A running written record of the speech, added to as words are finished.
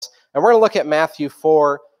And we're going to look at Matthew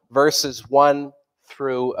 4, verses 1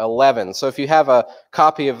 through 11. So if you have a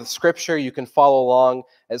copy of the scripture, you can follow along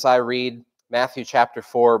as I read Matthew chapter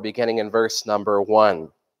 4, beginning in verse number 1.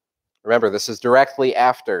 Remember, this is directly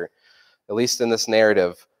after, at least in this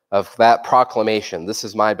narrative, of that proclamation, "This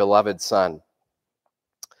is my beloved Son."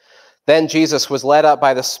 Then Jesus was led up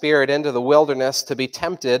by the Spirit into the wilderness to be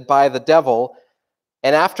tempted by the devil,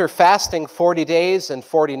 and after fasting 40 days and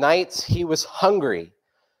 40 nights, he was hungry.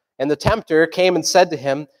 And the tempter came and said to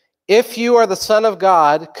him, "If you are the Son of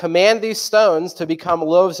God, command these stones to become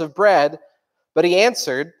loaves of bread." But he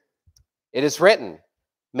answered, "It is written,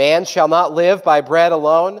 man shall not live by bread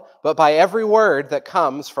alone, but by every word that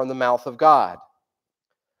comes from the mouth of God."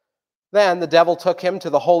 Then the devil took him to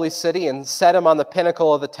the holy city and set him on the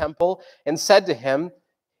pinnacle of the temple and said to him,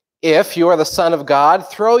 "If you are the Son of God,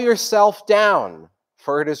 throw yourself down,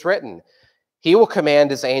 for it is written, he will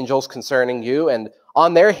command his angels concerning you, and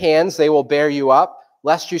on their hands they will bear you up,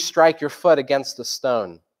 lest you strike your foot against a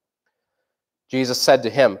stone." Jesus said to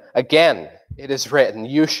him, "Again, it is written,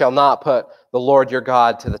 you shall not put the Lord your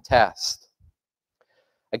God to the test."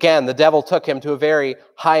 Again, the devil took him to a very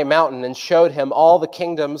high mountain and showed him all the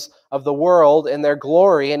kingdoms of the world in their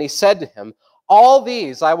glory. And he said to him, "All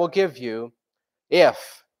these I will give you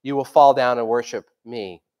if you will fall down and worship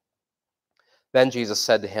me." Then Jesus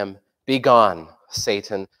said to him, "Begone,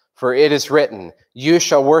 Satan, for it is written, you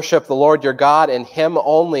shall worship the Lord your God, and him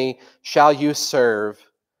only shall you serve."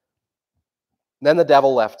 Then the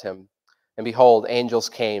devil left him, and behold, angels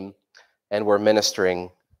came and were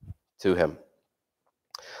ministering to him.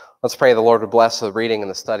 Let's pray the Lord would bless the reading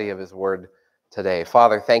and the study of his word today.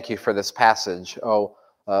 Father, thank you for this passage.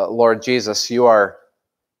 Lord Jesus, you are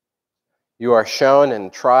shown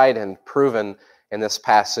and tried and proven in this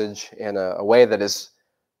passage in a way that is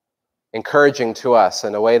encouraging to us,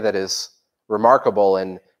 in a way that is remarkable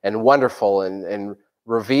and wonderful and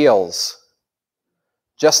reveals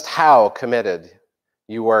just how committed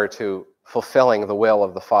you were to fulfilling the will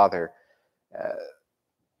of the Father.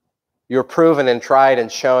 You're proven and tried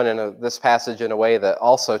and shown in this passage in a way that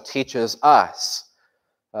also teaches us,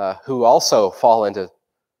 who also fall into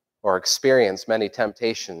or experience many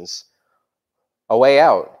temptations, a way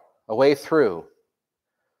out, a way through.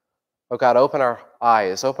 Oh God, open our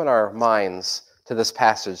eyes, open our minds to this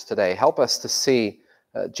passage today. Help us to see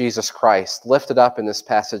Jesus Christ lifted up in this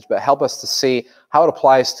passage, but help us to see how it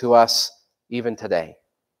applies to us even today,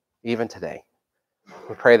 even today.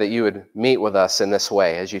 We pray that you would meet with us in this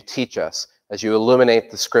way as you teach us, as you illuminate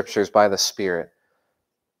the scriptures by the Spirit.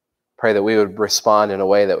 Pray that we would respond in a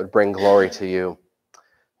way that would bring glory to you.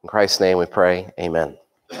 In Christ's name we pray, amen.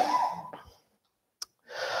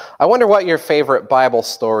 I wonder what your favorite Bible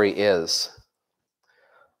story is.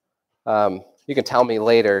 You can tell me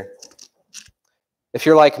later. If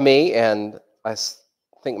you're like me, and I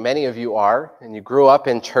think many of you are, and you grew up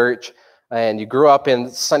in church, and you grew up in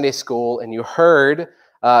Sunday school, and you heard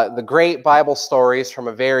the great Bible stories from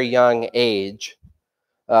a very young age.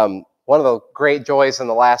 One of the great joys in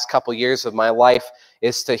the last couple years of my life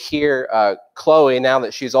is to hear Chloe, now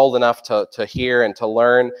that she's old enough to hear and to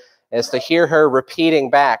learn, is to hear her repeating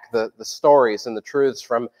back the stories and the truths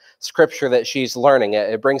from Scripture that she's learning.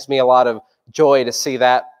 It brings me a lot of joy to see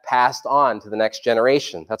that passed on to the next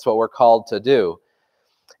generation. That's what we're called to do.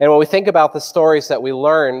 And when we think about the stories that we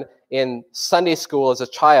learn in Sunday school as a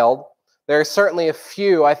child, there are certainly a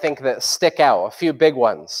few, I think, that stick out, a few big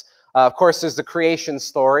ones. Of course, there's the creation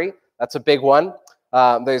story. That's a big one.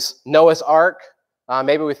 There's Noah's Ark.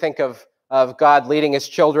 Maybe we think of God leading his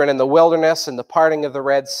children in the wilderness and the parting of the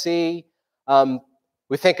Red Sea.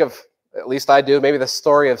 We think of, at least I do, maybe the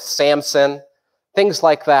story of Samson, things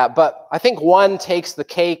like that. But I think one takes the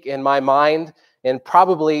cake in my mind, and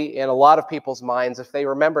probably in a lot of people's minds. If they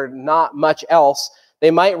remember not much else,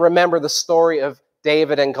 they might remember the story of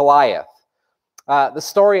David and Goliath. The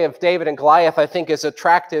story of David and Goliath, I think, is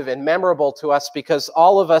attractive and memorable to us because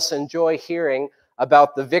all of us enjoy hearing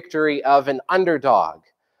about the victory of an underdog.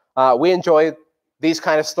 We enjoy these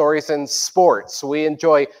kind of stories in sports. We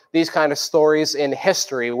enjoy these kind of stories in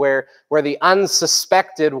history where the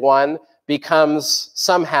unsuspected one becomes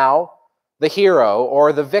somehow the hero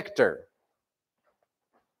or the victor.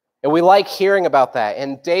 And we like hearing about that.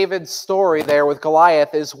 And David's story there with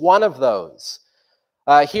Goliath is one of those.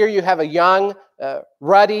 Here you have a young,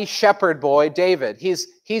 ruddy shepherd boy, David.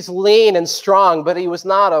 He's lean and strong, but he was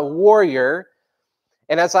not a warrior.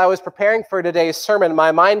 And as I was preparing for today's sermon,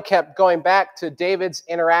 my mind kept going back to David's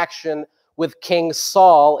interaction with King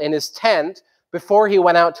Saul in his tent before he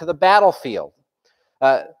went out to the battlefield.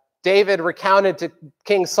 David recounted to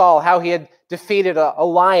King Saul how he had defeated a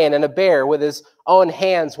lion and a bear with his own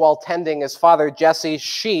hands while tending his father Jesse's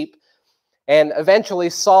sheep. And eventually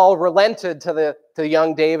Saul relented to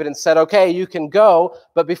young David and said, okay, you can go.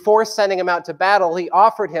 But before sending him out to battle, he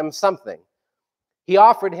offered him something. He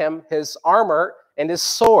offered him his armor and his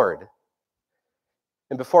sword.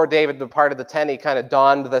 And before David departed the tent, he kind of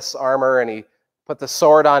donned this armor and he put the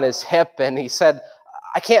sword on his hip and he said,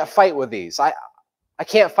 I can't fight with these. I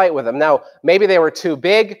can't fight with them. Now, maybe they were too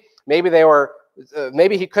big. Maybe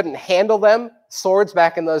he couldn't handle them. Swords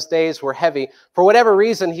back in those days were heavy. For whatever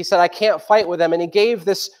reason, he said, I can't fight with them. And he gave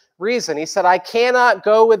this reason. He said, I cannot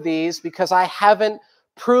go with these because I haven't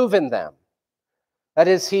proven them. That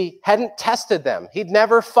is, he hadn't tested them. He'd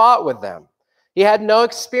never fought with them. He had no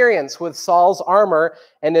experience with Saul's armor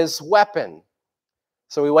and his weapon.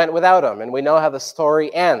 So he went without him, and we know how the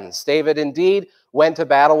story ends. David indeed went to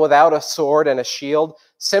battle without a sword and a shield,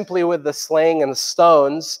 simply with the sling and the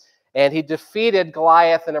stones, and he defeated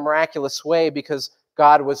Goliath in a miraculous way because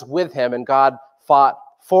God was with him and God fought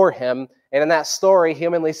for him. And in that story,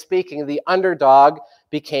 humanly speaking, the underdog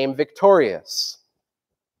became victorious.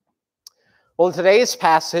 Well, in today's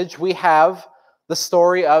passage, we have the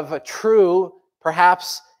story of a true,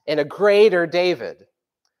 perhaps in a greater David,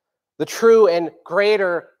 the true and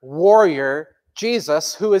greater warrior,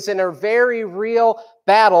 Jesus, who is in a very real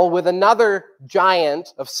battle with another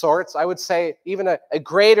giant of sorts, I would say even a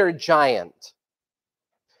greater giant.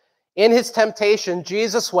 In his temptation,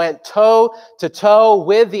 Jesus went toe to toe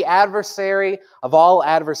with the adversary of all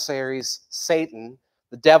adversaries, Satan,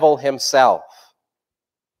 the devil himself.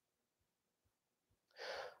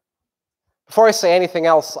 Before I say anything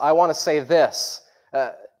else, I want to say this.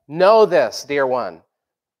 Know this, dear one,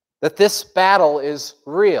 that this battle is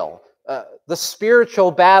real. The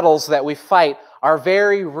spiritual battles that we fight are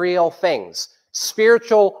very real things.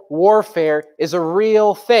 Spiritual warfare is a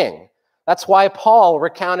real thing. That's why Paul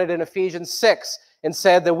recounted in Ephesians 6 and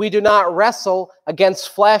said that we do not wrestle against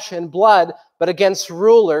flesh and blood, but against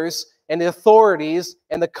rulers and authorities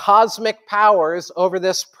and the cosmic powers over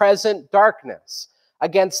this present darkness,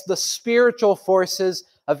 against the spiritual forces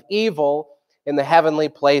of evil in the heavenly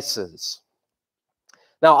places.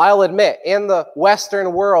 Now, I'll admit, in the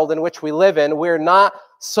Western world in which we live in, we're not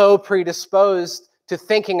so predisposed to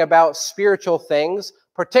thinking about spiritual things,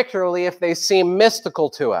 particularly if they seem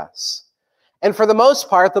mystical to us. And for the most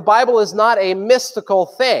part, the Bible is not a mystical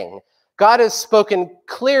thing. God has spoken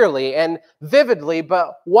clearly and vividly,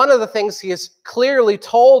 but one of the things he has clearly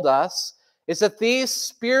told us is that these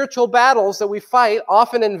spiritual battles that we fight,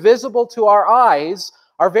 often invisible to our eyes,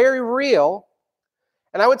 are very real.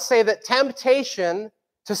 And I would say that temptation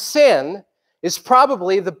to sin is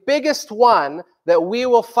probably the biggest one that we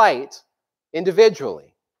will fight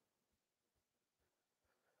individually.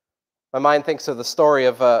 My mind thinks of the story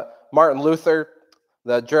of Martin Luther,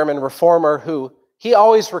 the German reformer, who he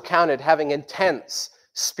always recounted having intense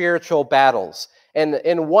spiritual battles. And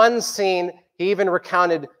in one scene, he even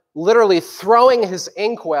recounted literally throwing his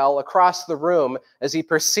inkwell across the room as he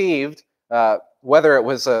perceived, whether it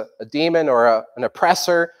was a demon or an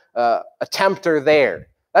oppressor, a tempter there.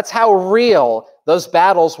 That's how real those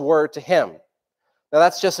battles were to him. Now,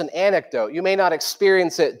 that's just an anecdote. You may not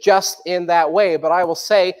experience it just in that way, but I will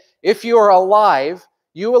say, if you are alive,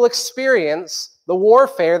 you will experience the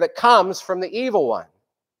warfare that comes from the evil one.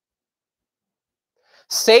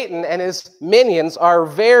 Satan and his minions are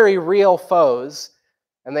very real foes,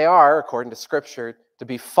 and they are, according to Scripture, to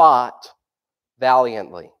be fought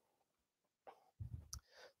valiantly.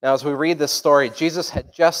 Now, as we read this story, Jesus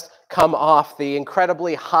had just come off the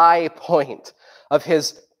incredibly high point of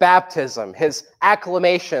his baptism, his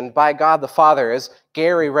acclamation by God the Father, as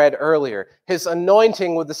Gary read earlier, his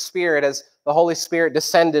anointing with the Spirit as the Holy Spirit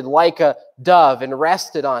descended like a dove and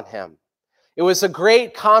rested on him. It was a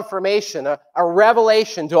great confirmation, a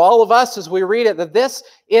revelation to all of us as we read it, that this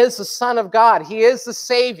is the Son of God. He is the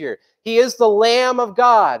Savior. He is the Lamb of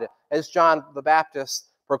God, as John the Baptist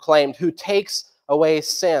proclaimed, who takes away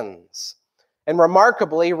sins. And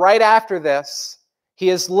remarkably, right after this, he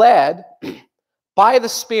is led by the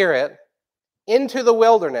Spirit into the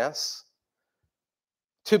wilderness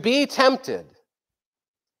to be tempted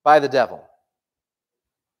by the devil.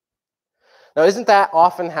 Now, isn't that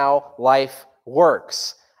often how life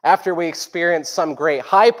works? After we experience some great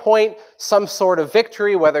high point, some sort of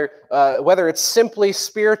victory, whether it's simply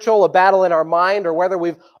spiritual, a battle in our mind, or whether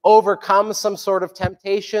we've overcome some sort of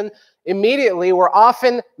temptation, immediately we're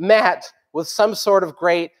often met with some sort of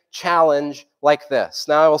great challenge like this.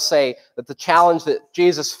 Now, I will say that the challenge that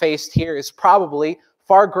Jesus faced here is probably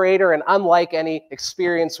far greater and unlike any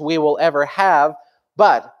experience we will ever have,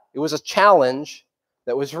 but It was a challenge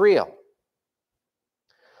that was real.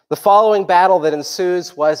 The following battle that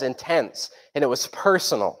ensues was intense, and it was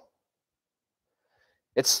personal.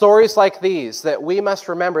 It's stories like these that we must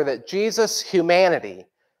remember that Jesus' humanity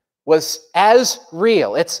was as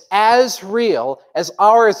real. It's as real as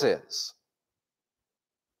ours is.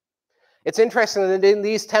 It's interesting that in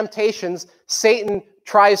these temptations, Satan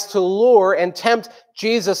tries to lure and tempt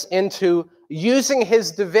Jesus into using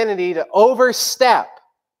his divinity to overstep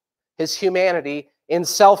his humanity in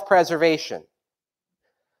self-preservation.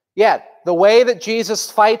 Yet, the way that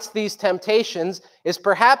Jesus fights these temptations is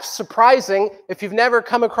perhaps surprising if you've never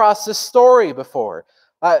come across this story before.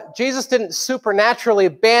 Jesus didn't supernaturally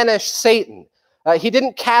banish Satan. He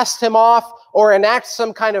didn't cast him off or enact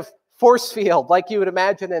some kind of force field like you would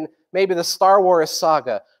imagine in maybe the Star Wars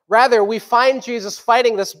saga. Rather, we find Jesus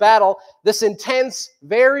fighting this battle, this intense,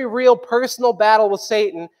 very real personal battle with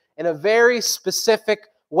Satan in a very specific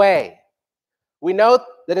way. We note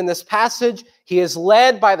that in this passage, he is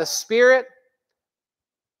led by the Spirit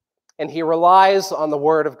and he relies on the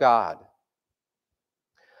Word of God.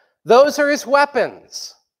 Those are his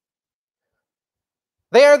weapons.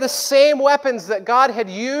 They are the same weapons that God had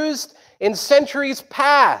used in centuries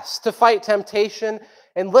past to fight temptation.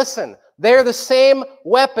 And listen, they're the same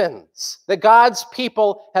weapons that God's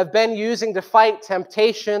people have been using to fight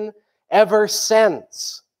temptation ever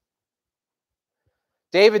since.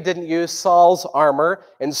 David didn't use Saul's armor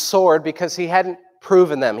and sword because he hadn't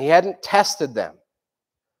proven them. He hadn't tested them.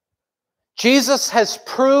 Jesus has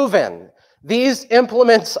proven these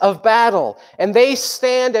implements of battle, and they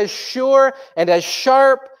stand as sure and as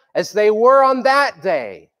sharp as they were on that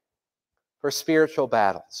day for spiritual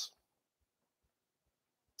battles.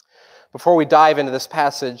 Before we dive into this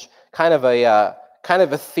passage, kind of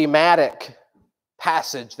a thematic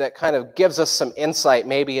passage that kind of gives us some insight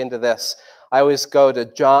maybe into this. I always go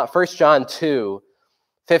to 1 John 2,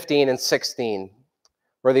 15 and 16,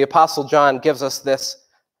 where the Apostle John gives us this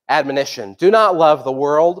admonition. Do not love the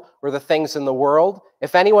world or the things in the world.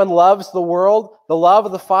 If anyone loves the world, the love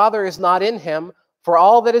of the Father is not in him. For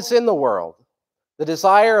all that is in the world, the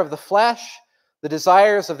desire of the flesh, the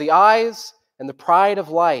desires of the eyes, and the pride of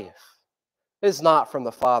life, is not from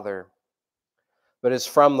the Father, but is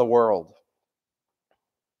from the world.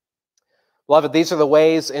 Beloved, these are the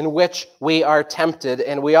ways in which we are tempted,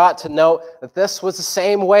 and we ought to note that this was the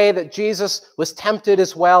same way that Jesus was tempted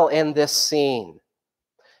as well in this scene.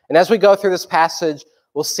 And as we go through this passage,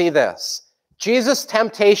 we'll see this. Jesus'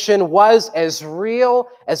 temptation was as real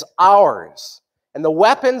as ours, and the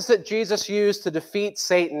weapons that Jesus used to defeat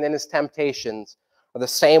Satan in his temptations are the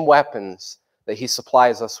same weapons that he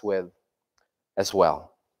supplies us with as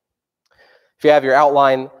well. If you have your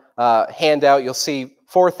outline handout, you'll see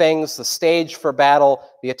 4 things: the stage for battle,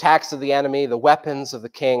 the attacks of the enemy, the weapons of the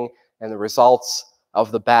king, and the results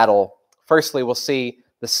of the battle. Firstly, we'll see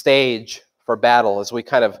the stage for battle as we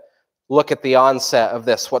kind of look at the onset of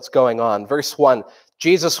this, what's going on. Verse 1,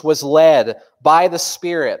 Jesus was led by the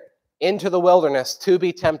Spirit into the wilderness to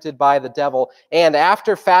be tempted by the devil, and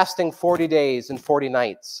after fasting 40 days and 40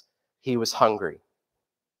 nights, he was hungry.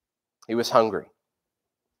 He was hungry.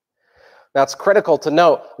 Now, it's critical to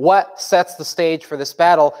note what sets the stage for this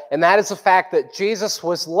battle, and that is the fact that Jesus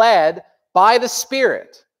was led by the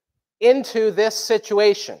Spirit into this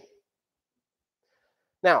situation.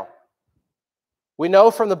 Now, we know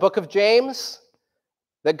from the book of James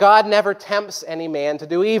that God never tempts any man to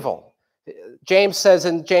do evil. James says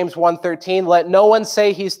in James 1:13, let no one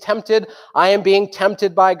say he's tempted. I am being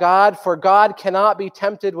tempted by God, for God cannot be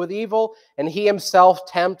tempted with evil, and he himself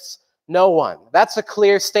tempts no one. That's a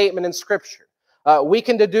clear statement in Scripture. We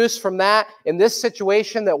can deduce from that in this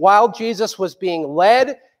situation that while Jesus was being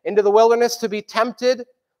led into the wilderness to be tempted,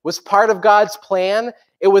 was part of God's plan.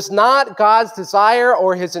 It was not God's desire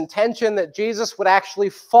or his intention that Jesus would actually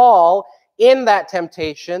fall in that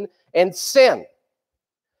temptation and sin.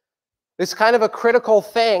 There's kind of a critical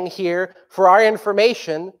thing here for our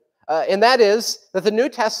information, and that is that the New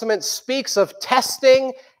Testament speaks of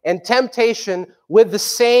testing and temptation with the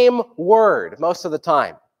same word most of the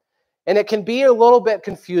time. And it can be a little bit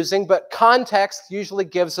confusing, but context usually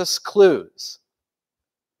gives us clues.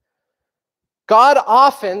 God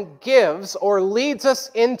often gives or leads us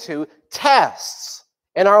into tests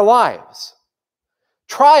in our lives.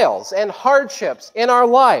 Trials and hardships in our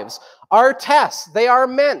lives are tests. They are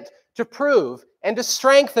meant to prove and to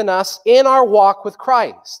strengthen us in our walk with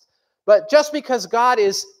Christ. But just because God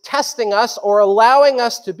is testing us or allowing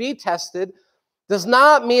us to be tested does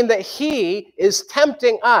not mean that he is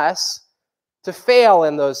tempting us to fail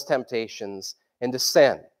in those temptations and to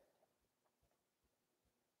sin.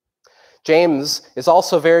 James is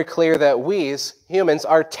also very clear that we as humans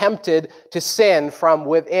are tempted to sin from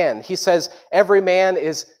within. He says every man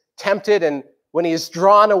is tempted and when he is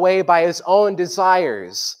drawn away by his own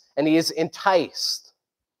desires and he is enticed.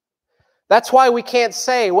 That's why we can't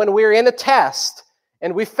say when we're in a test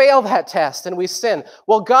and we fail that test and we sin,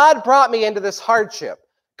 well, God brought me into this hardship.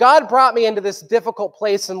 God brought me into this difficult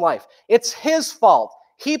place in life. It's His fault.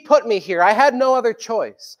 He put me here. I had no other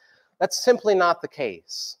choice. That's simply not the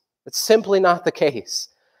case. It's simply not the case.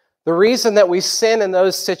 The reason that we sin in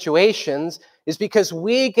those situations is because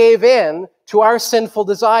we gave in to our sinful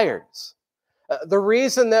desires. The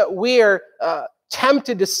reason that we are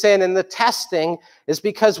tempted to sin in the testing is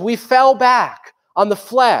because we fell back on the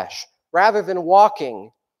flesh rather than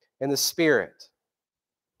walking in the Spirit.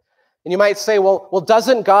 And you might say, well,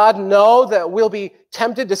 doesn't God know that we'll be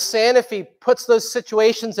tempted to sin if He puts those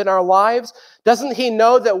situations in our lives? Doesn't He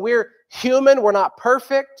know that we're human, we're not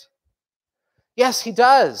perfect? Yes, He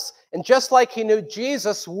does. And just like He knew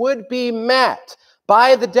Jesus would be met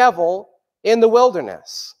by the devil in the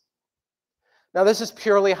wilderness. Now, this is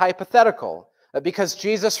purely hypothetical because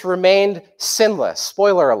Jesus remained sinless.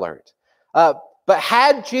 Spoiler alert. But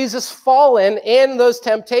had Jesus fallen in those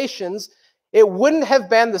temptations, it wouldn't have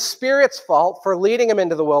been the Spirit's fault for leading Him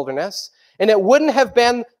into the wilderness, and it wouldn't have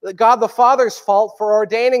been God the Father's fault for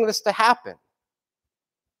ordaining this to happen.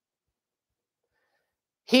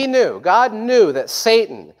 He knew, God knew that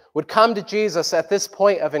Satan would come to Jesus at this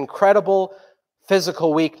point of incredible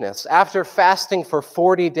physical weakness after fasting for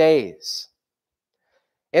 40 days.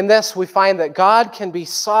 In this, we find that God can be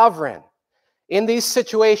sovereign in these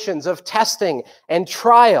situations of testing and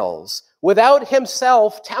trials without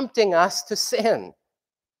Himself tempting us to sin.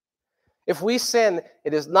 If we sin,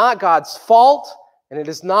 it is not God's fault and it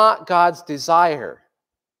is not God's desire.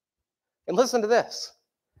 And listen to this.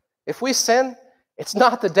 If we sin, it's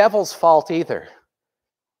not the devil's fault either.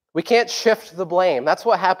 We can't shift the blame. That's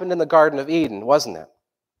what happened in the Garden of Eden, wasn't it?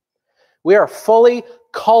 We are fully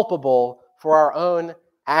culpable for our own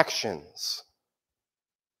actions.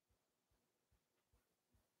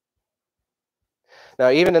 Now,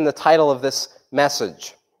 even in the title of this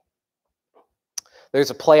message, there's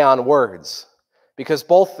a play on words, because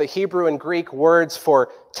both the Hebrew and Greek words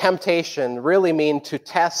for temptation really mean to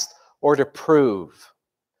test or to prove.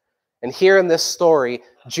 And here in this story,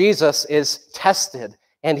 Jesus is tested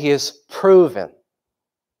and He is proven.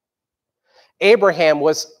 Abraham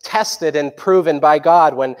was tested and proven by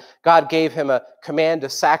God when God gave him a command to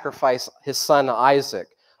sacrifice his son Isaac.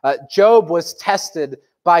 Job was tested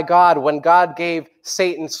by God when God gave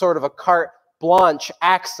Satan sort of a carte blanche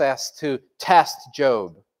access to test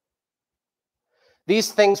Job.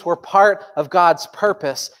 These things were part of God's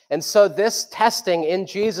purpose, and so this testing in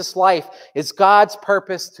Jesus' life is God's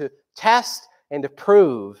purpose to test and to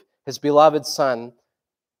prove His beloved Son,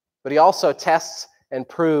 but He also tests and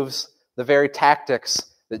proves the very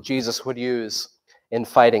tactics that Jesus would use in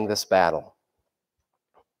fighting this battle.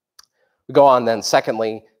 We go on then,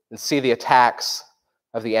 secondly, and see the attacks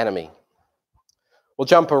of the enemy. We'll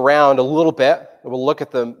jump around a little bit. We'll look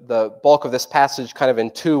at the bulk of this passage kind of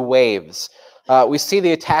in two waves. We see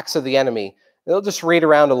the attacks of the enemy. We'll just read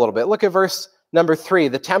around a little bit. Look at verse number 3.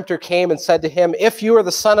 The tempter came and said to him, "If you are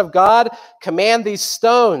the Son of God, command these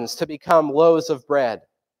stones to become loaves of bread."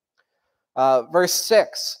 Verse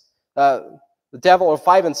 6. The devil, or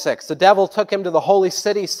 5 and 6, the devil took him to the holy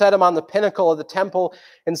city, set him on the pinnacle of the temple,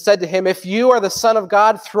 and said to him, "If you are the Son of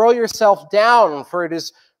God, throw yourself down, for it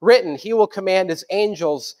is written, He will command His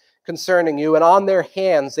angels concerning you, and on their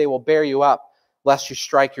hands they will bear you up, lest you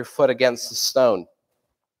strike your foot against the stone."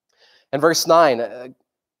 And verse 9, the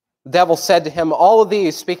devil said to him, "All of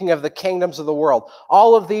these," speaking of the kingdoms of the world,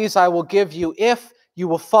 "all of these I will give you if you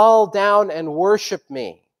will fall down and worship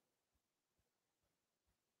me."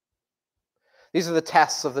 These are the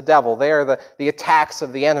tests of the devil. They are the attacks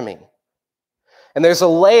of the enemy. And there's a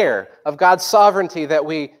layer of God's sovereignty that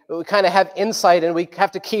we kind of have insight and we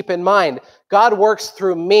have to keep in mind. God works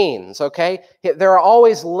through means, okay? There are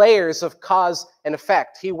always layers of cause and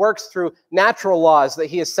effect. He works through natural laws that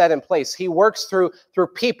He has set in place. He works through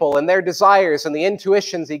people and their desires and the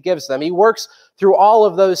intuitions He gives them. He works through all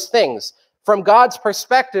of those things. From God's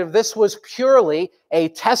perspective, this was purely a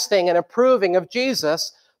testing and a proving of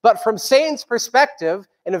Jesus. But from Satan's perspective,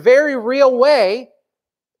 in a very real way,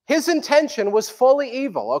 his intention was fully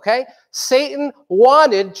evil, okay? Satan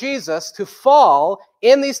wanted Jesus to fall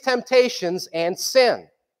in these temptations and sin.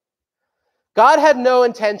 God had no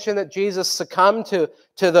intention that Jesus succumb to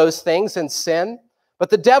those things and sin, but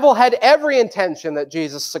the devil had every intention that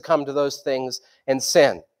Jesus succumb to those things and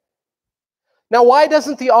sin. Now, why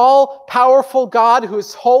doesn't the all-powerful God, who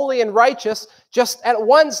is holy and righteous, just at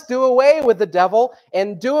once do away with the devil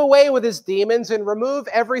and do away with his demons and remove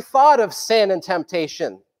every thought of sin and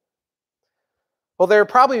temptation? Well, there are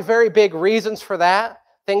probably very big reasons for that.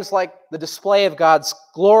 Things like the display of God's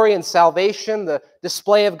glory and salvation, the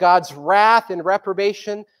display of God's wrath and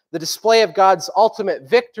reprobation, the display of God's ultimate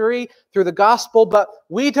victory through the gospel, but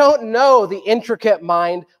we don't know the intricate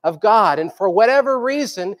mind of God. And for whatever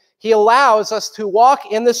reason, he allows us to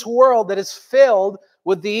walk in this world that is filled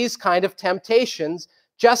with these kind of temptations,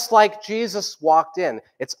 just like Jesus walked in.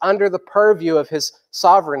 It's under the purview of his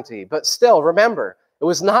sovereignty. But still, remember, it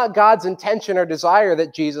was not God's intention or desire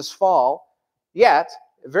that Jesus fall, yet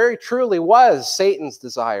it very truly was Satan's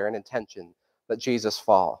desire and intention that Jesus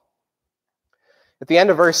fall. At the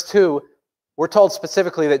end of verse 2, we're told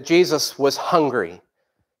specifically that Jesus was hungry.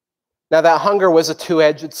 Now, that hunger was a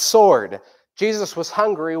two-edged sword. Jesus was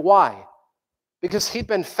hungry. Why? Because he'd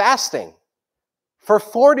been fasting for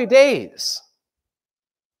 40 days.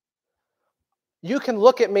 You can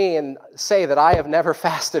look at me and say that I have never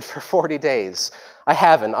fasted for 40 days. I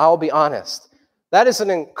haven't, I'll be honest. That is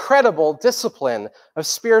an incredible discipline of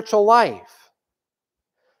spiritual life.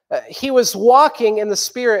 He was walking in the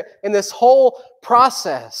Spirit in this whole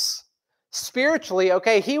process. Spiritually,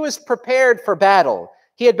 he was prepared for battle.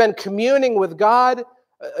 He had been communing with God,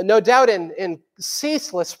 no doubt in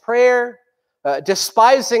ceaseless prayer,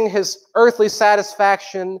 despising his earthly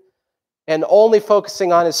satisfaction and only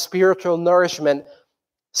focusing on his spiritual nourishment.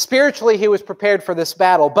 Spiritually, he was prepared for this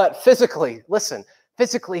battle, but physically,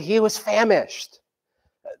 physically, he was famished.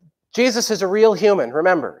 Jesus is a real human,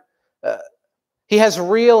 remember. He has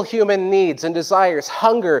real human needs and desires,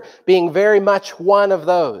 hunger being very much one of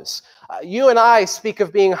those. You and I speak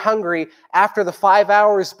of being hungry after the 5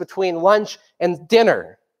 hours between lunch and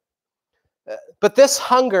dinner. But this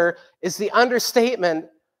hunger is the understatement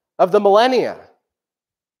of the millennia.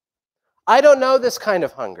 I don't know this kind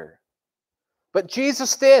of hunger, but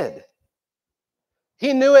Jesus did.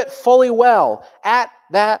 He knew it fully well at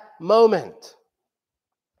that moment.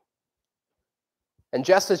 And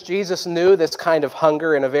just as Jesus knew this kind of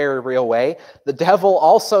hunger in a very real way, the devil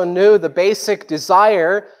also knew the basic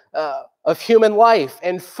desire of human life.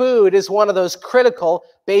 And food is one of those critical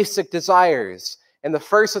basic desires. And the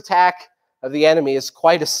first attack of the enemy is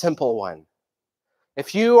quite a simple one.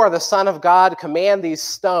 If you are the Son of God, command these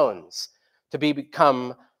stones to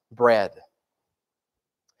become bread.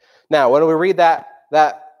 Now, when we read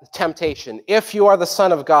that temptation, if you are the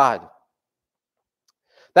Son of God,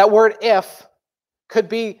 that word if could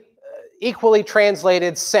be equally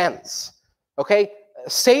translated since.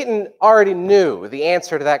 Satan already knew the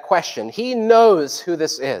answer to that question. He knows who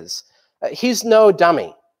this is. He's no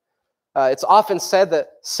dummy. It's often said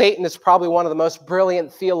that Satan is probably one of the most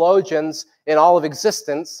brilliant theologians in all of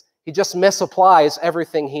existence. He just misapplies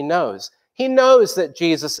everything he knows. He knows that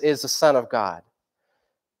Jesus is the Son of God.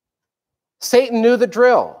 Satan knew the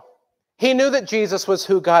drill. He knew that Jesus was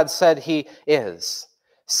who God said he is.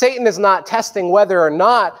 Satan is not testing whether or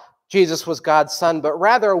not Jesus was God's son, but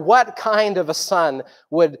rather what kind of a son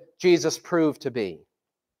would Jesus prove to be?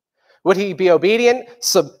 Would he be obedient,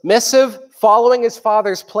 submissive, following his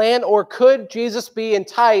Father's plan, or could Jesus be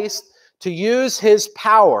enticed to use his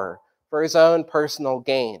power for his own personal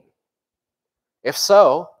gain? If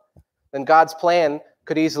so, then God's plan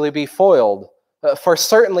could easily be foiled. For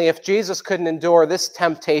certainly if Jesus couldn't endure this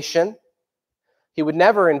temptation, he would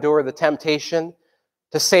never endure the temptation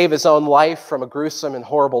to save his own life from a gruesome and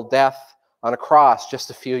horrible death on a cross just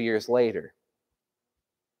a few years later.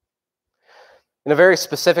 In a very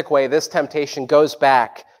specific way, this temptation goes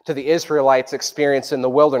back to the Israelites' experience in the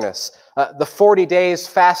wilderness. The 40 days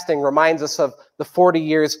fasting reminds us of the 40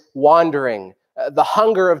 years wandering. The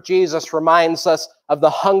hunger of Jesus reminds us of the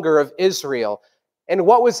hunger of Israel. And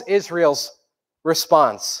what was Israel's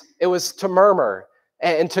response? It was to murmur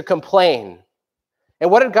and to complain. And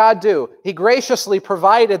what did God do? He graciously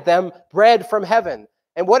provided them bread from heaven.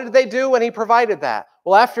 And what did they do when he provided that?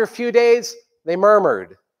 Well, after a few days, they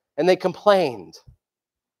murmured and they complained.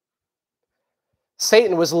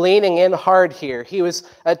 Satan was leaning in hard here. He was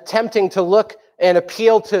attempting to look and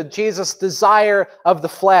appeal to Jesus' desire of the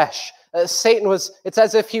flesh. It's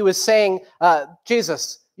as if he was saying,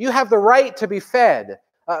 Jesus, you have the right to be fed.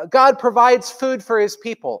 God provides food for his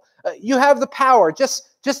people. You have the power. Just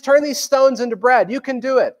turn these stones into bread. You can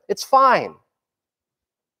do it. It's fine.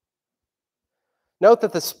 Note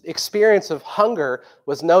that this experience of hunger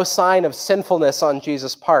was no sign of sinfulness on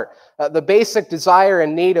Jesus' part. The basic desire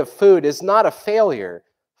and need of food is not a failure.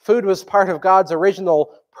 Food was part of God's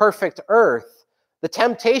original perfect earth. The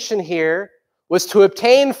temptation here was to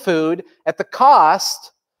obtain food at the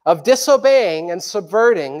cost of disobeying and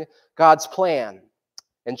subverting God's plan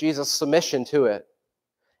and Jesus' submission to it.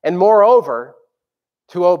 And moreover,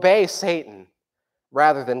 to obey Satan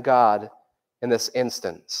rather than God in this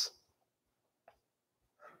instance.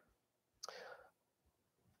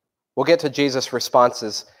 We'll get to Jesus'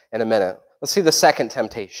 responses in a minute. Let's see the second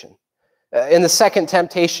temptation. In the second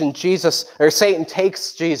temptation, Satan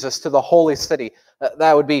takes Jesus to the holy city.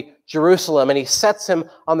 That would be Jerusalem, and he sets him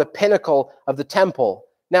on the pinnacle of the temple.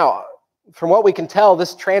 Now, from what we can tell,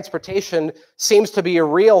 this transportation seems to be a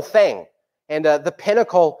real thing. And the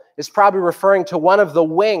pinnacle is probably referring to one of the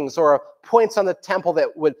wings or points on the temple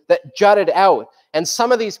that jutted out. And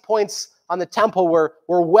some of these points on the temple were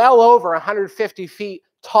well over 150 feet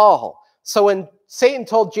tall. So when Satan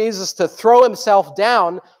told Jesus to throw himself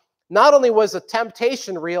down, not only was the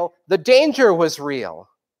temptation real, the danger was real.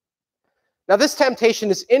 Now, this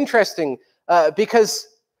temptation is interesting because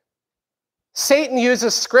Satan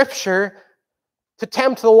uses Scripture to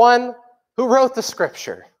tempt the one who wrote the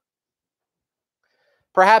Scripture.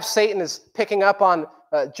 Perhaps Satan is picking up on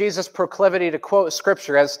Jesus' proclivity to quote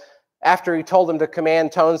Scripture, as after he told him to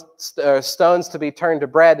command stones to be turned to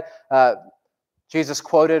bread, Jesus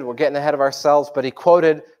quoted, we're getting ahead of ourselves, but he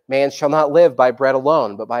quoted, "Man shall not live by bread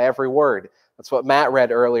alone, but by every word." That's what Matt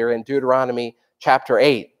read earlier in Deuteronomy chapter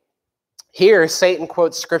 8. Here, Satan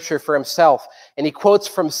quotes Scripture for himself, and he quotes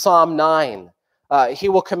from Psalm 9. He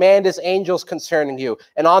will command his angels concerning you,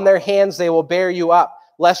 and on their hands they will bear you up,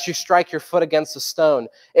 lest you strike your foot against a stone.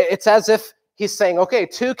 It's as if he's saying, okay,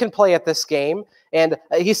 two can play at this game. And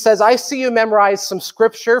he says, I see you memorize some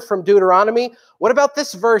Scripture from Deuteronomy. What about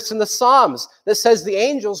this verse in the Psalms that says the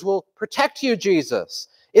angels will protect you, Jesus?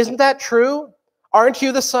 Isn't that true? Aren't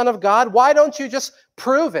you the Son of God? Why don't you just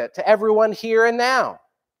prove it to everyone here and now?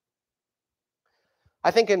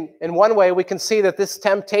 I think in one way we can see that this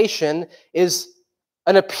temptation is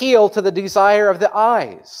an appeal to the desire of the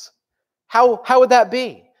eyes. How would that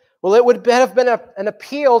be? Well, it would have been an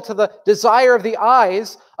appeal to the desire of the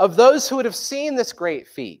eyes of those who would have seen this great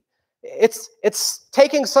feat. It's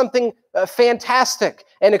taking something fantastic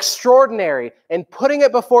and extraordinary and putting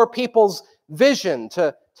it before people's vision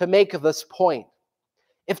to make this point.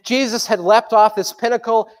 If Jesus had leapt off this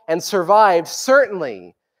pinnacle and survived,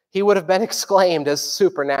 certainly he would have been exclaimed as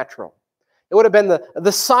supernatural. It would have been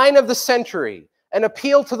the sign of the century, an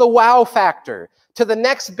appeal to the wow factor, to the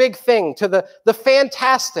next big thing, to the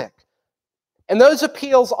fantastic. And those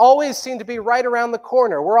appeals always seem to be right around the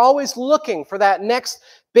corner. We're always looking for that next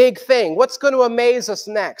big thing. What's going to amaze us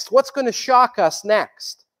next? What's going to shock us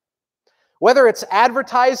next? Whether it's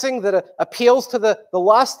advertising that appeals to the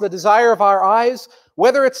lust, the desire of our eyes,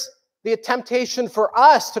 whether it's the temptation for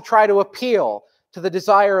us to try to appeal to the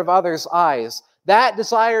desire of others' eyes, that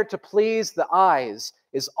desire to please the eyes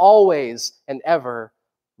is always and ever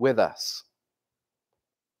with us.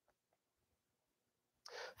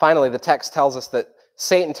 Finally, the text tells us that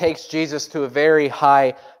Satan takes Jesus to a very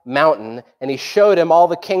high mountain, and he showed him all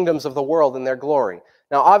the kingdoms of the world in their glory.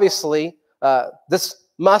 Now, obviously, this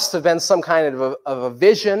must have been some kind of a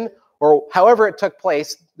vision, or however it took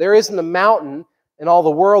place. There isn't a mountain in all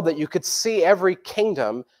the world that you could see every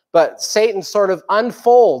kingdom, but Satan sort of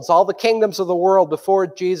unfolds all the kingdoms of the world before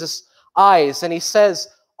Jesus' eyes, and he says,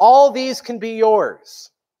 all these can be yours.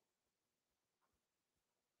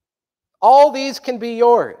 All these can be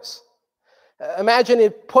yours. Imagine he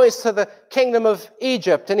points to the kingdom of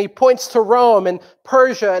Egypt, and he points to Rome and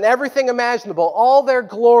Persia and everything imaginable, all their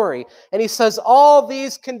glory. And he says, all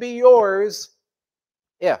these can be yours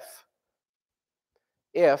if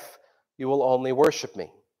you will only worship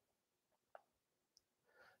me.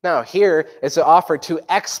 Now, here is an offer to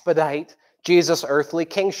expedite Jesus' earthly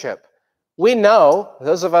kingship. We know,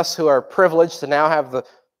 those of us who are privileged to now have the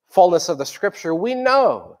fullness of the Scripture, we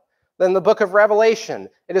know that in the book of Revelation,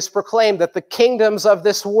 it is proclaimed that the kingdoms of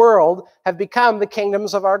this world have become the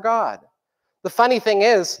kingdoms of our God. The funny thing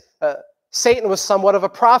is, Satan was somewhat of a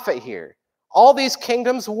prophet here. All these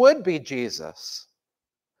kingdoms would be Jesus,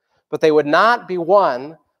 but they would not be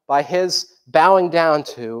won by his bowing down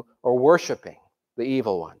to or worshiping the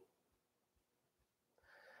evil one.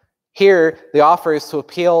 Here, the offer is to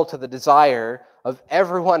appeal to the desire of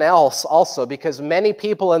everyone else also, because many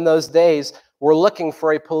people in those days were looking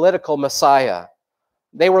for a political Messiah.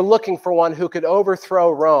 They were looking for one who could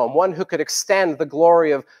overthrow Rome, one who could extend the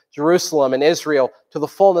glory of Jerusalem and Israel to the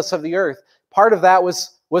fullness of the earth. Part of that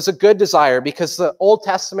was a good desire, because the Old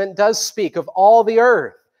Testament does speak of all the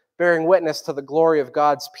earth bearing witness to the glory of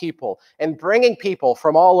God's people and bringing people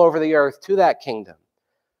from all over the earth to that kingdom.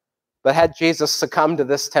 But had Jesus succumbed to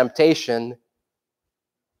this temptation,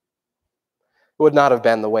 It would not have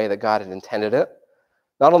been the way that God had intended it.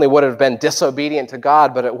 Not only would it have been disobedient to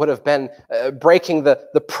God, but it would have been breaking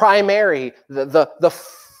the primary, the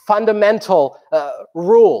fundamental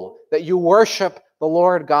rule that you worship the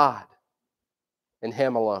Lord God and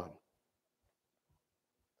Him alone.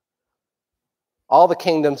 All the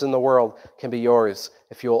kingdoms in the world can be yours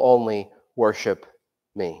if you will only worship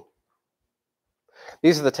me.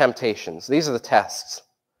 These are the temptations. These are the tests.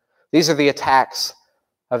 These are the attacks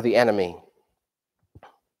of the enemy.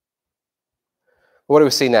 What do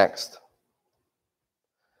we see next?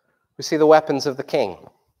 We see the weapons of the king.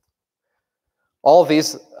 All of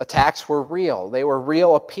these attacks were real. They were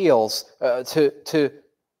real appeals to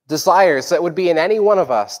desires that would be in any one of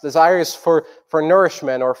us, desires for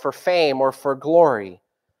nourishment or for fame or for glory.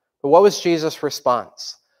 But what was Jesus'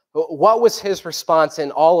 response? What was his response in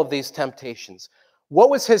all of these temptations? What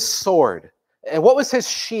was his sword? And what was his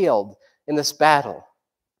shield in this battle?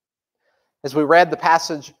 As we read the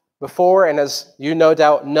passage before, and as you no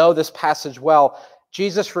doubt know this passage well,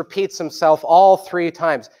 Jesus repeats himself all 3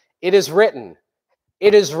 times. It is written.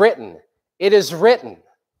 It is written. It is written.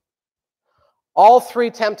 All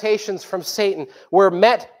 3 temptations from Satan were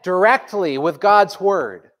met directly with God's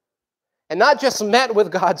word. And not just met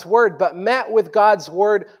with God's word, but met with God's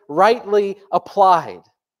word rightly applied.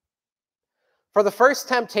 For the first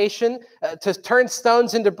temptation, to turn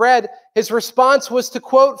stones into bread, his response was to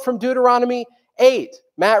quote from Deuteronomy 8.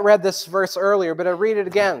 Matt read this verse earlier, but I'll read it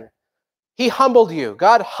again. He humbled you.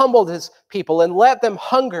 God humbled his people and let them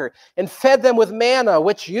hunger and fed them with manna,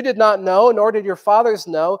 which you did not know, nor did your fathers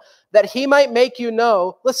know, that he might make you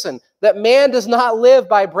know, listen, that man does not live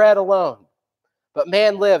by bread alone, but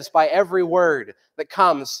man lives by every word that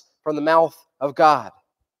comes from the mouth of God.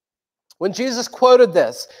 When Jesus quoted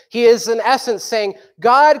this, he is in essence saying,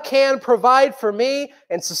 God can provide for me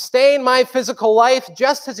and sustain my physical life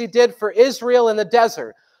just as he did for Israel in the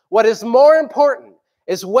desert. What is more important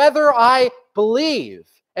is whether I believe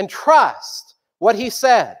and trust what he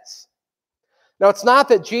says. Now, it's not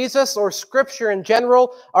that Jesus or Scripture in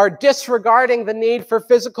general are disregarding the need for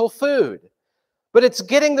physical food, but it's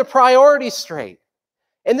getting the priorities straight.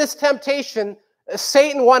 In this temptation,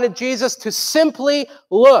 Satan wanted Jesus to simply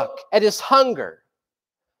look at his hunger.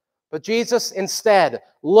 But Jesus instead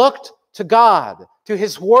looked to God, to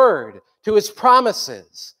his word, to his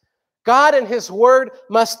promises. God and his word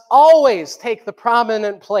must always take the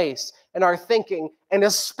prominent place in our thinking, and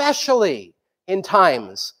especially in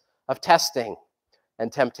times of testing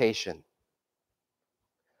and temptation.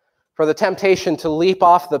 For the temptation to leap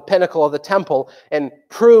off the pinnacle of the temple and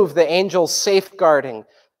prove the angel's safeguarding,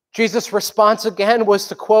 Jesus' response again was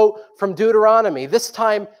to quote from Deuteronomy, this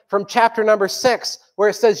time from chapter number 6, where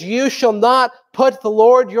it says, you shall not put the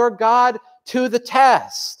Lord your God to the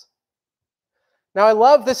test. Now, I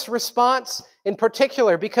love this response in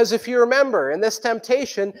particular because if you remember, in this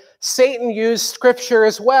temptation, Satan used Scripture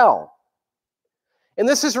as well. And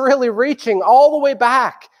this is really reaching all the way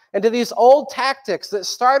back into these old tactics that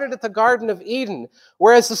started at the Garden of Eden,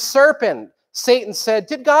 whereas the serpent, Satan said,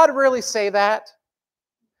 did God really say that?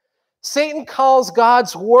 Satan calls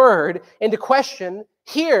God's word into question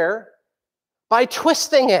here by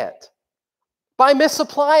twisting it, by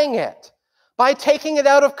misapplying it, by taking it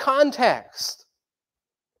out of context.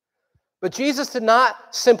 But Jesus did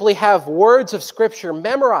not simply have words of Scripture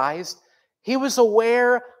memorized. He was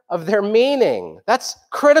aware of their meaning. That's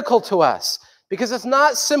critical to us because it's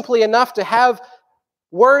not simply enough to have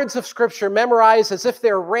words of Scripture memorized as if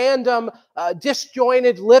they're random,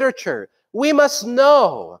 disjointed literature. We must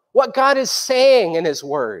know what God is saying in his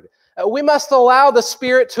word. We must allow the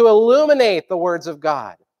Spirit to illuminate the words of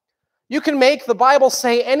God. You can make the Bible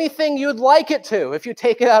say anything you'd like it to if you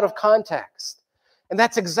take it out of context. And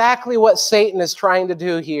that's exactly what Satan is trying to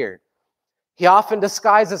do here. He often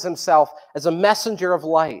disguises himself as a messenger of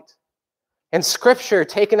light. And Scripture,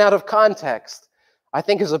 taken out of context, I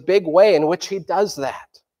think is a big way in which he does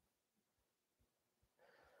that.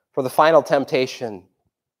 For the final temptation,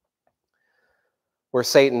 where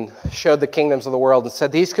Satan showed the kingdoms of the world and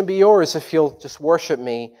said, these can be yours if you'll just worship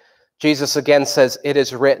me, Jesus again says, it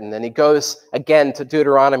is written. And he goes again to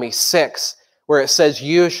Deuteronomy 6, where it says,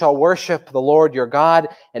 you shall worship the Lord your God,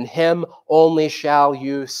 and him only shall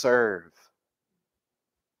you serve.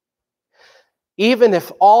 Even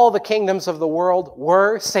if all the kingdoms of the world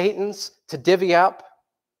were Satan's to divvy up,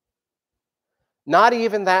 not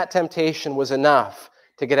even that temptation was enough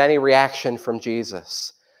to get any reaction from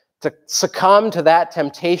Jesus. To succumb to that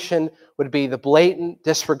temptation would be the blatant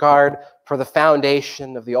disregard for the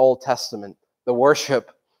foundation of the Old Testament, the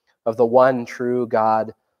worship of the one true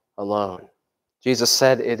God alone. Jesus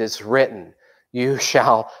said, it is written, you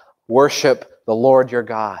shall worship the Lord your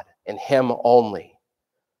God, and him only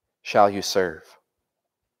shall you serve.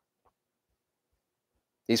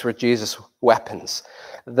 These were Jesus' weapons.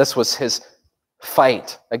 This was his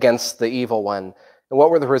fight against the evil one. And what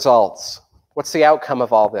were the results? What's the outcome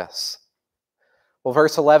of all this? Well,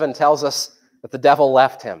 verse 11 tells us that the devil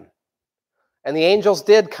left him. And the angels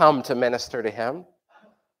did come to minister to him,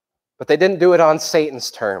 but they didn't do it on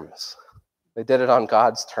Satan's terms. They did it on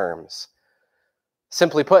God's terms.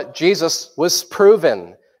 Simply put, Jesus was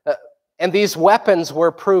proven, and these weapons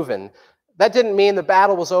were proven. That didn't mean the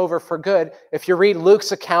battle was over for good. If you read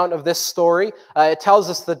Luke's account of this story, it tells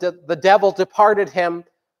us that the devil departed him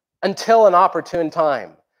until an opportune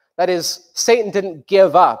time. That is, Satan didn't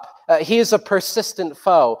give up. He is a persistent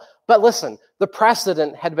foe. But listen, the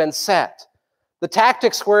precedent had been set. The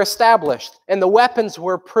tactics were established, and the weapons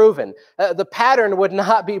were proven. The pattern would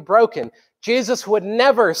not be broken. Jesus would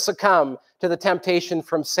never succumb to the temptation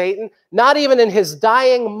from Satan, not even in his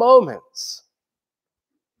dying moments.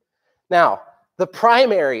 Now,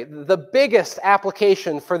 the biggest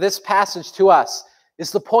application for this passage to us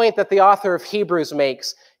is the point that the author of Hebrews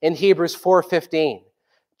makes in Hebrews 4:15.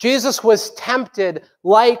 Jesus was tempted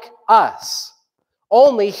like us,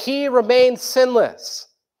 only he remained sinless.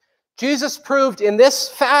 Jesus proved in this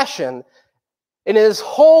fashion in his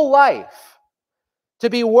whole life to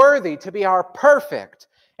be worthy, to be our perfect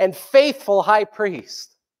and faithful high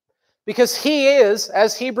priest. Because he is,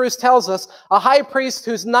 as Hebrews tells us, a high priest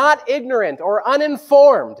who's not ignorant or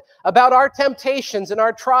uninformed about our temptations and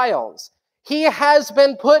our trials. He has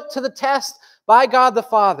been put to the test by God the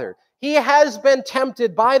Father. He has been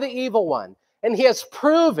tempted by the evil one, and he has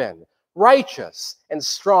proven righteous and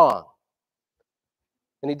strong.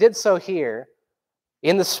 And he did so here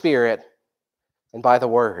in the Spirit and by the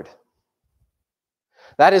Word.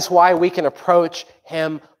 That is why we can approach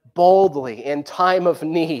him boldly in time of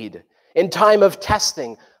need, in time of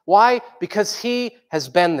testing. Why? Because he has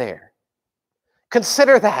been there.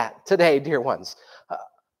 Consider that today, dear ones.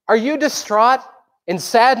 Are you distraught in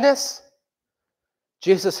sadness?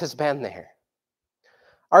 Jesus has been there.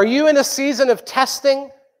 Are you in a season of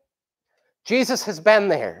testing? Jesus has been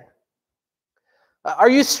there. Are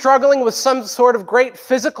you struggling with some sort of great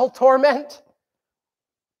physical torment?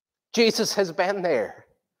 Jesus has been there.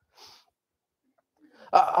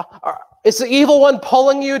 Is the evil one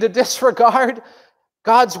pulling you to disregard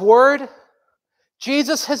God's word?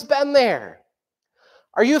 Jesus has been there.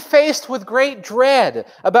 Are you faced with great dread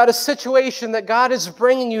about a situation that God is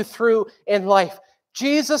bringing you through in life?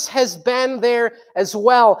 Jesus has been there as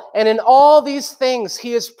well. And in all these things,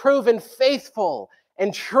 he has proven faithful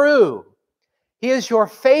and true. He is your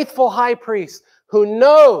faithful high priest who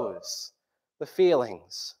knows the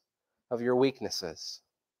feelings of your weaknesses.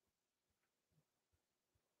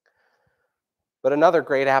 But another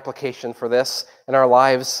great application for this in our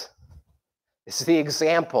lives is the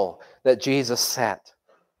example that Jesus set.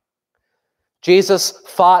 Jesus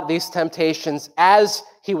fought these temptations as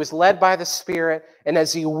he was led by the Spirit and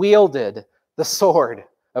as he wielded the sword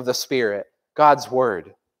of the Spirit, God's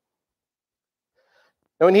word.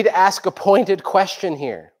 Now we need to ask a pointed question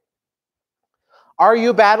here. Are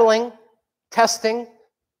you battling testing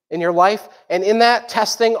in your life? And in that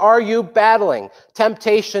testing, are you battling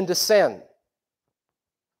temptation to sin?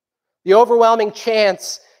 The overwhelming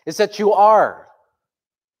chance is that you are.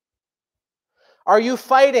 Are you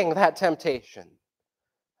fighting that temptation?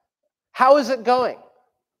 How is it going?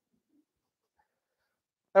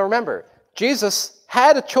 Now remember, Jesus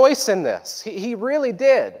had a choice in this. He really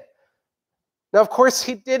did. Now, of course,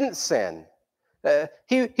 he didn't sin.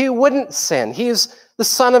 He wouldn't sin. He's the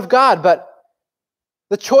Son of God, but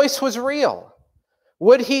the choice was real.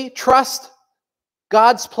 Would he trust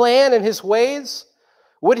God's plan and his ways?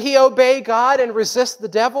 Would he obey God and resist the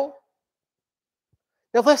devil?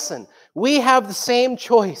 Now listen, we have the same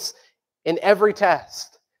choice in every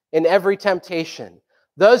test, in every temptation.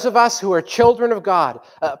 Those of us who are children of God,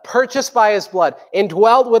 purchased by his blood,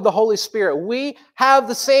 indwelled with the Holy Spirit, we have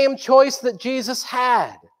the same choice that Jesus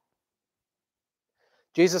had.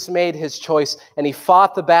 Jesus made his choice, and he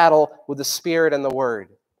fought the battle with the Spirit and the Word.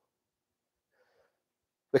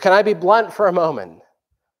 But can I be blunt for a moment?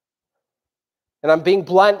 And I'm being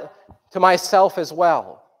blunt to myself as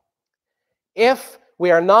well. If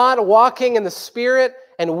we are not walking in the Spirit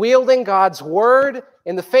and wielding God's word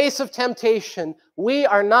in the face of temptation, we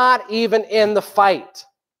are not even in the fight.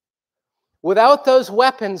 Without those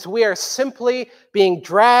weapons, we are simply being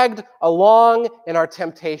dragged along in our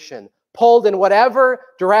temptation, pulled in whatever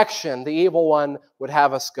direction the evil one would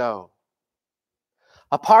have us go.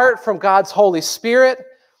 Apart from God's Holy Spirit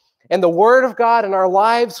and the Word of God in our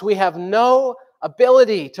lives, we have no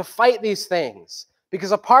ability to fight these things.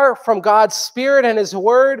 Because apart from God's Spirit and His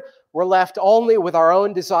Word, we're left only with our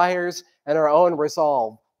own desires and our own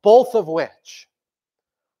resolve, both of which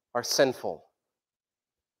are sinful.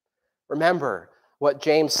 Remember what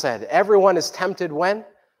James said. Everyone is tempted when?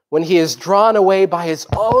 When he is drawn away by his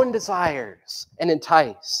own desires and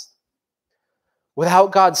enticed.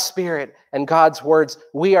 Without God's Spirit and God's words,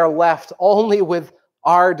 we are left only with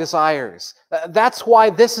our desires. That's why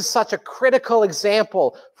this is such a critical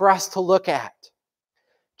example for us to look at.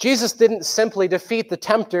 Jesus didn't simply defeat the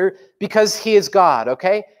tempter because he is God,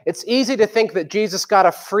 okay? It's easy to think that Jesus got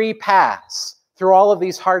a free pass through all of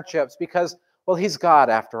these hardships because, well, he's God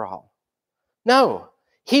after all. No,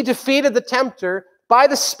 he defeated the tempter by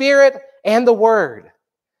the Spirit and the Word.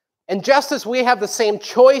 And just as we have the same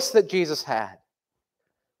choice that Jesus had,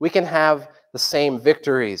 we can have the same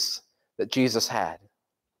victories that Jesus had.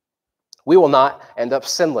 We will not end up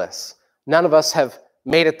sinless. None of us have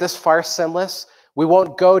made it this far sinless. We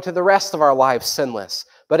won't go to the rest of our lives sinless.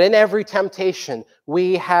 But in every temptation,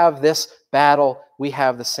 we have this battle. We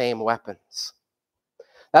have the same weapons.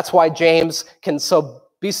 That's why James can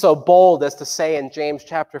be so bold as to say in James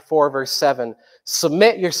chapter 4, verse 7,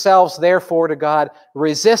 "Submit yourselves therefore to God,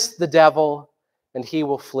 resist the devil, and he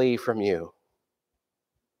will flee from you."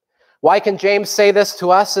 Why can James say this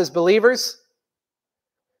to us as believers?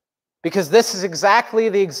 Because this is exactly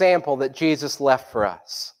the example that Jesus left for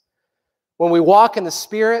us. When we walk in the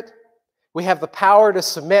Spirit, we have the power to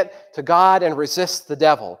submit to God and resist the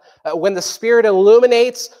devil. When the Spirit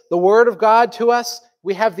illuminates the Word of God to us,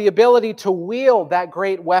 we have the ability to wield that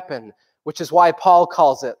great weapon, which is why Paul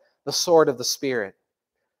calls it the sword of the Spirit.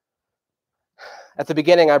 At the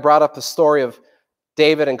beginning, I brought up the story of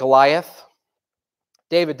David and Goliath.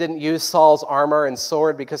 David didn't use Saul's armor and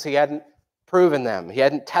sword because he hadn't proven them. He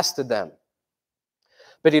hadn't tested them.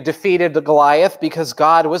 But he defeated the Goliath because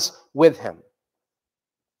God was with him.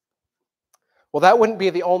 Well, that wouldn't be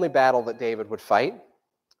the only battle that David would fight.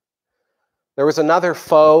 There was another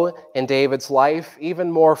foe in David's life,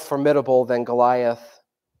 even more formidable than Goliath.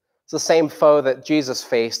 It's the same foe that Jesus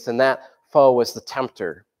faced, and that foe was the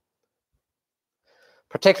tempter.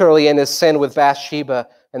 Particularly in his sin with Bathsheba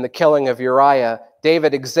and the killing of Uriah,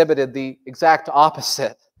 David exhibited the exact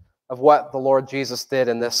opposite of what the Lord Jesus did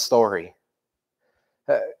in this story.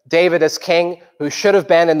 David, as king, who should have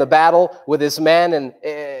been in the battle with his men, and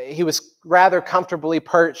he was rather comfortably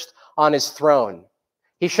perched on his throne.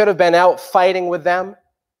 He should have been out fighting with them.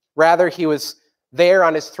 Rather, he was there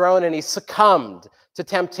on his throne, and he succumbed to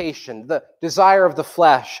temptation, the desire of the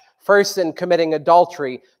flesh, first in committing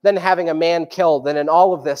adultery, then having a man killed, and in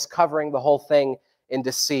all of this covering the whole thing in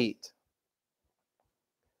deceit.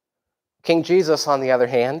 King Jesus, on the other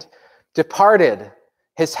hand, departed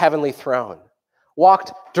his heavenly throne,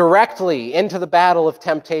 walked directly into the battle of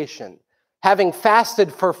temptation. Having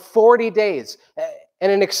fasted for 40 days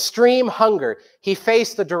and an extreme hunger, he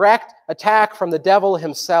faced a direct attack from the devil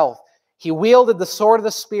himself. He wielded the sword of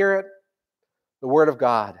the Spirit, the Word of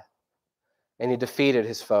God, and he defeated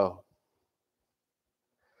his foe.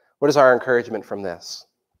 What is our encouragement from this?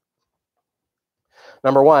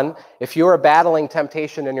 Number one, if you are battling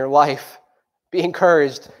temptation in your life, be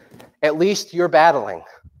encouraged. At least you're battling.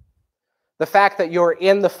 The fact that you're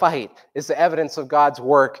in the fight is the evidence of God's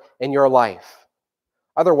work in your life.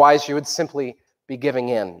 Otherwise, you would simply be giving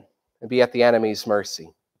in and be at the enemy's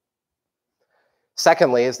mercy.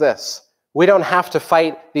 Secondly is this: we don't have to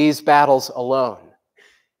fight these battles alone.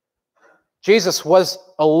 Jesus was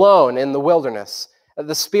alone in the wilderness.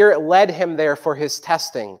 The Spirit led him there for his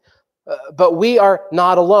testing. But we are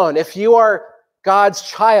not alone. If you are God's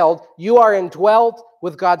child, you are indwelt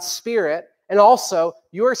with God's Spirit, and also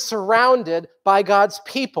you are surrounded by God's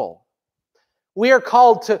people. We are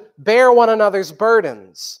called to bear one another's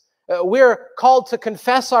burdens. We are called to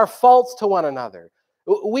confess our faults to one another.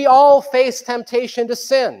 We all face temptation to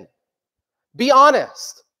sin. Be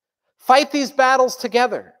honest. Fight these battles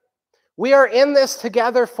together. We are in this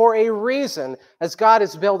together for a reason, as God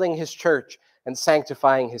is building his church and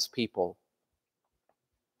sanctifying his people.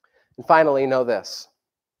 And finally, know this: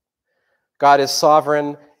 God is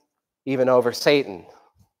sovereign even over Satan.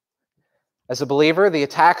 As a believer, the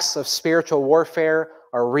attacks of spiritual warfare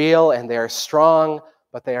are real and they are strong,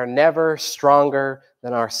 but they are never stronger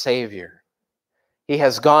than our Savior. He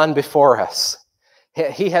has gone before us.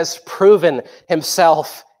 He has proven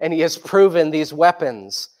himself, and he has proven these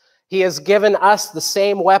weapons. He has given us the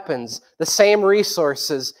same weapons, the same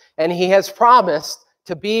resources, and he has promised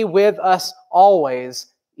to be with us always,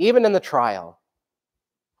 even in the trial,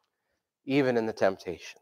 even in the temptation.